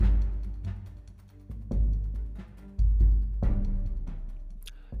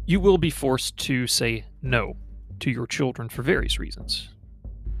You will be forced to say no to your children for various reasons,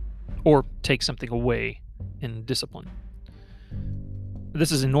 or take something away in discipline.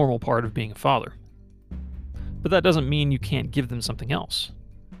 This is a normal part of being a father. But that doesn't mean you can't give them something else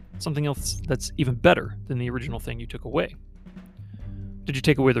that's even better than the original thing you took away. Did you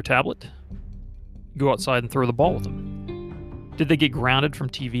take away their tablet? Go outside and throw the ball with them. Did they get grounded from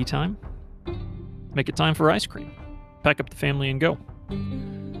TV time? Make it time for ice cream. Pack up the family and go.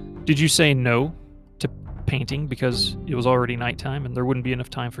 Did you say no to painting because it was already nighttime and there wouldn't be enough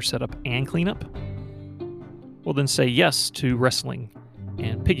time for setup and cleanup? Well, then say yes to wrestling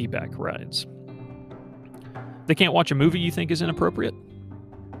and piggyback rides. They can't watch a movie you think is inappropriate?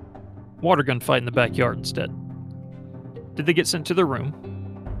 Water gun fight in the backyard instead. Did they get sent to their room?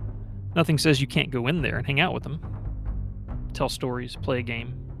 Nothing says you can't go in there and hang out with them. Tell stories, play a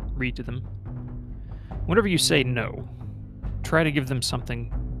game, read to them. Whenever you say no, try to give them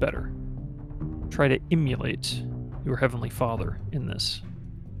something better. Try to emulate your Heavenly Father in this.